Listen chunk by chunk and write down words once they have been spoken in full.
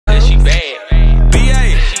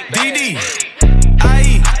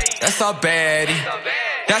a baddie.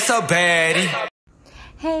 That's a baddie.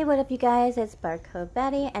 Hey, what up you guys? It's Barcode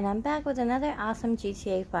Betty and I'm back with another awesome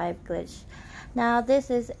GTA 5 glitch. Now this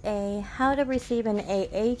is a how to receive an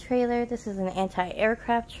AA trailer. This is an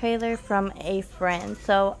anti-aircraft trailer from a friend.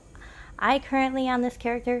 So I currently on this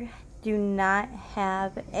character do not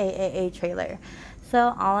have a AA trailer.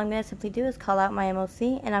 So all I'm going to simply do is call out my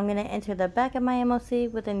MOC and I'm going to enter the back of my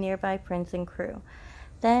MOC with the nearby friends and crew.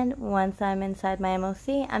 Then once I'm inside my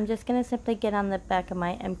MOC, I'm just going to simply get on the back of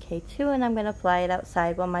my MK2 and I'm going to fly it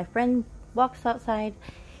outside while my friend walks outside.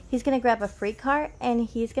 He's going to grab a free car and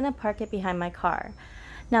he's going to park it behind my car.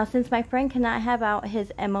 Now since my friend cannot have out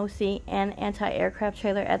his MOC and anti-aircraft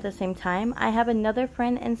trailer at the same time, I have another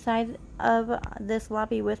friend inside of this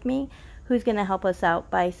lobby with me who's going to help us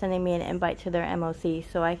out by sending me an invite to their MOC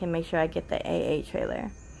so I can make sure I get the AA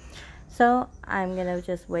trailer. So I'm going to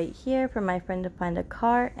just wait here for my friend to find a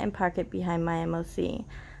car and park it behind my MOC.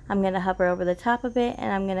 I'm going to hover over the top of it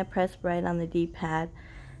and I'm going to press right on the D-pad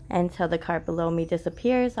until the car below me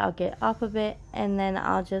disappears. I'll get off of it and then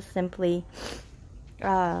I'll just simply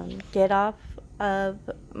get off of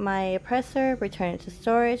my oppressor, return it to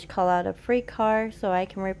storage, call out a free car so I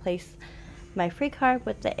can replace my free car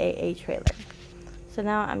with the AA trailer. So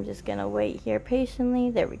now I'm just going to wait here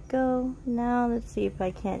patiently. There we go. Now let's see if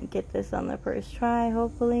I can't get this on the first try,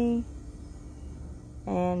 hopefully.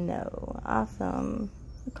 And no. Awesome.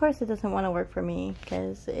 Of course it doesn't want to work for me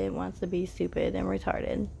because it wants to be stupid and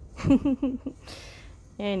retarded.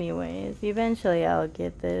 Anyways, eventually I'll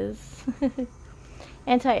get this.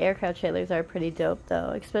 Anti-aircraft trailers are pretty dope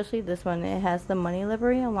though, especially this one. It has the money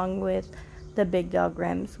livery along with the big dog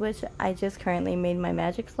rims, which I just currently made my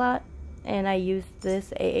magic slot. And I used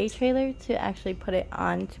this AA trailer to actually put it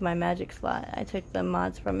onto my magic slot. I took the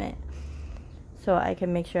mods from it so I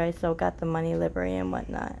can make sure I still got the money livery and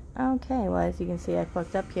whatnot. Okay, well as you can see I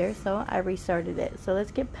fucked up here, so I restarted it. So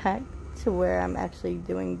let's get back to where I'm actually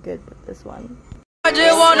doing good with this one. I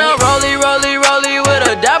just wanna rollie with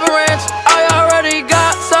a dapper ranch. I already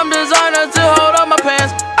got some designer to hold on my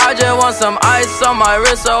pants. I just want some ice on my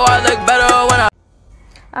wrist so I look better when I...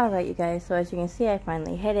 Alright you guys, so as you can see I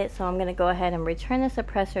finally hit it, so I'm going to go ahead and return the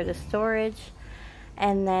suppressor to storage,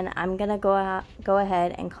 and then I'm going to go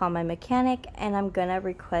ahead and call my mechanic and I'm going to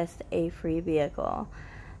request a free vehicle.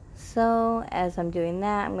 So as I'm doing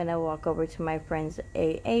that, I'm going to walk over to my friend's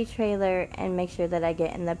AA trailer and make sure that I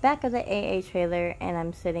get in the back of the AA trailer and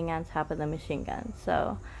I'm sitting on top of the machine gun.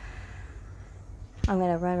 So I'm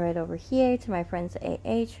going to run right over here to my friend's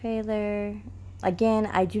AA trailer. Again,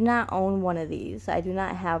 I do not own one of these. I do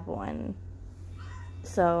not have one.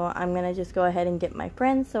 So I'm going to just go ahead and get my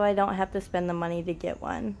friend so I don't have to spend the money to get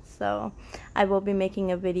one. So I will be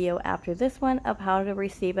making a video after this one of how to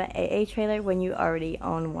receive an AA trailer when you already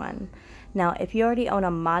own one. Now, if you already own a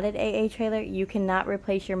modded AA trailer, you cannot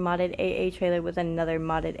replace your modded AA trailer with another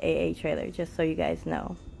modded AA trailer, just so you guys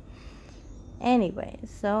know. Anyways,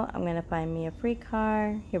 so I'm going to find me a free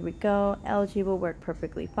car. Here we go. LG will work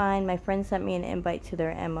perfectly fine. My friend sent me an invite to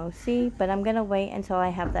their MOC, but I'm going to wait until I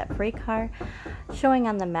have that free car showing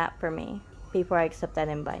on the map for me before I accept that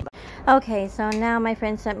invite. Okay, so now my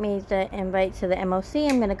friend sent me the invite to the MOC.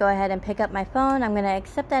 I'm going to go ahead and pick up my phone. I'm going to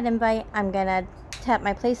accept that invite. I'm going to tap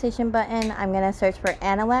my PlayStation button. I'm going to search for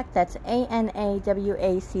Anawack. That's ANAWACK2.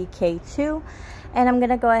 And I'm going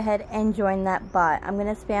to go ahead and join that bot. I'm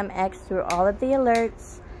going to spam X through all of the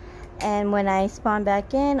alerts. And when I spawn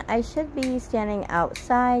back in, I should be standing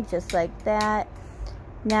outside just like that.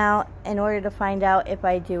 Now, in order to find out if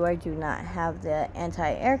I do or do not have the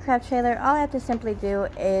anti-aircraft trailer, all I have to simply do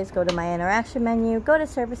is go to my interaction menu, go to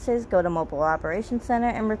services, go to mobile operations center,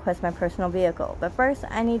 and request my personal vehicle. But first,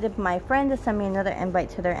 I needed my friend to send me another invite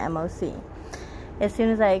to their MOC. As soon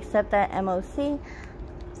as I accept that MOC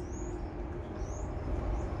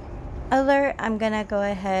alert, I'm gonna go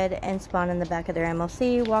ahead and spawn in the back of their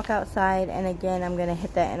MOC, walk outside, and again I'm gonna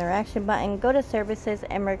hit that interaction button, go to services,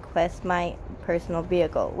 and request my personal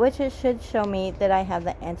vehicle, which it should show me that I have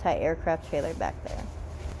the anti-aircraft trailer back there.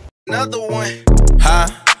 Another one. Huh?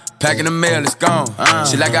 Packing the mail, it's gone.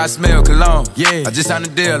 She like I smell cologne. Yeah. I just signed a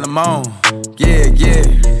deal, I'm on. Yeah.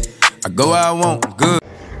 I go where I want, good.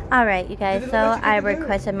 Alright you guys, so I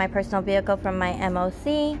requested my personal vehicle from my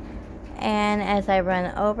MOC. And as I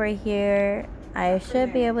run over here, I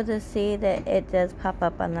should be able to see that it does pop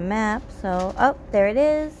up on the map. So, oh, there it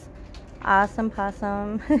is. Awesome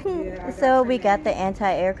possum. So we got the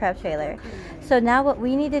anti-aircraft trailer. So now what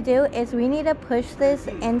we need to do is we need to push this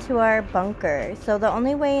into our bunker. So the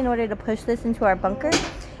only way in order to push this into our bunker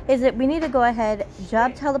is that we need to go ahead,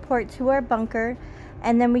 job teleport to our bunker,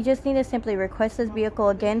 And then we just need to simply request this vehicle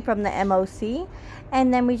again from the MOC.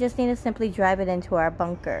 And then we just need to simply drive it into our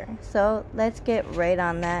bunker. So let's get right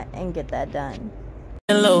on that and get that done.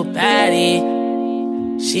 Little Patty,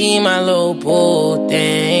 she my little boo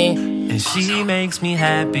thing, and she makes me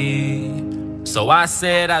happy. So I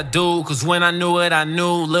said I do, cause when I knew it, I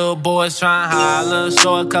knew. Little boys trying to holler,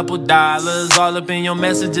 show a couple dollars, all up in your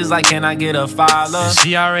messages like, can I get a follow? And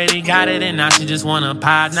she already got it and now she just wanna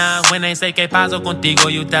partner. When they say que paso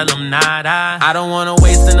contigo, you tell them nada. I don't wanna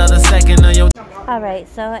waste another second of your... Alright,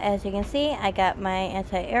 so as you can see, I got my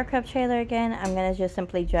anti-aircraft trailer again. I'm gonna just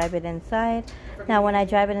simply drive it inside. Now when I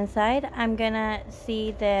drive it inside, I'm gonna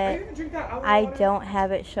see that I don't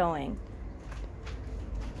have it showing.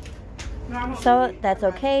 So that's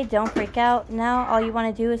okay, don't freak out. Now all you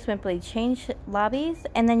want to do is simply change lobbies,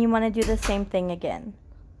 and then you want to do the same thing again.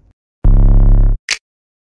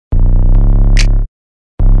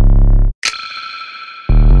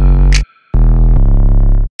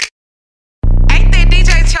 Ain't that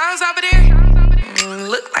DJ Charles over there?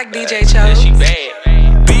 Look like DJ Charles. Yeah, she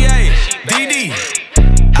bad. B-A-D-D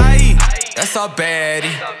I-E, that's our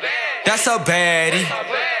baddie. That's our baddie.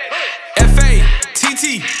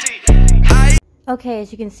 F-A-T-T. Okay,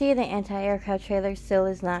 as you can see, the anti-aircraft trailer still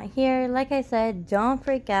is not here. Like I said, don't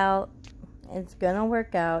freak out. It's gonna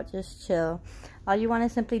work out. Just chill. All you want to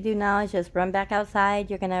simply do now is just run back outside.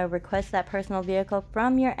 You're gonna request that personal vehicle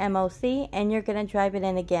from your MOC, and you're gonna drive it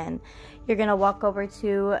in again. You're gonna walk over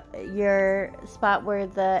to your spot where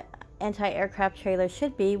the anti-aircraft trailer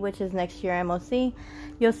should be, which is next to your MOC.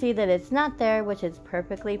 You'll see that it's not there, which is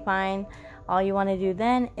perfectly fine. All you want to do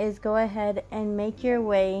then is go ahead and make your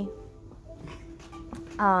way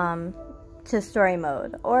to story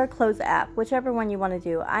mode or close app, whichever one you want to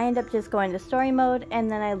do. I end up just going to story mode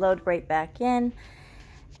and then I load right back in.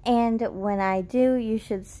 And when I do, you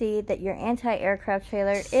should see that your anti-aircraft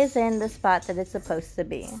trailer is in the spot that it's supposed to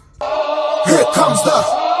be. Here comes the,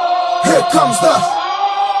 y'all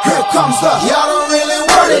don't really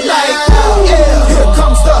want it like that. Yeah. Here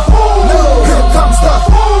comes the,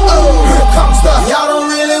 y'all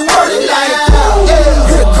don't really want it like that.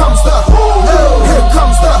 Yeah. Here comes the,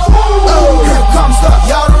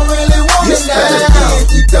 y'all don't really want it like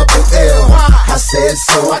D-double-L. I said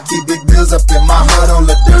so, I keep big bills up in my heart on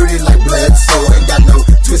the dirty like blood, so ain't got no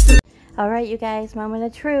twisted. Alright you guys, moment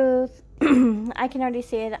of truth. I can already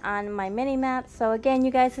see it on my mini map. So again,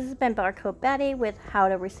 you guys, this has been Barcode Batty with how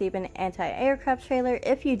to receive an anti-aircraft trailer.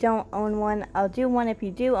 If you don't own one, I'll do one if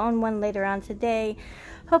you do own one later on today.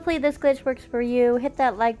 Hopefully this glitch works for you. Hit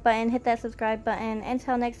that like button, hit that subscribe button.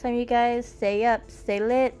 Until next time you guys, stay up, stay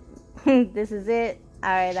lit. This is it.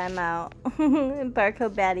 Alright, I'm out.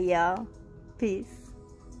 Barcode Batty, y'all. Peace.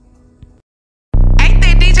 Ain't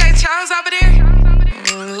that DJ Charles over there?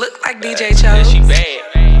 Look like DJ Charles. Yeah, she bad.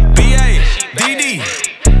 B-A-D-D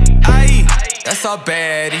I-E, that's our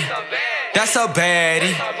baddie. That's our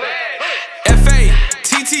baddie.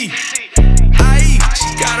 F-A-T-T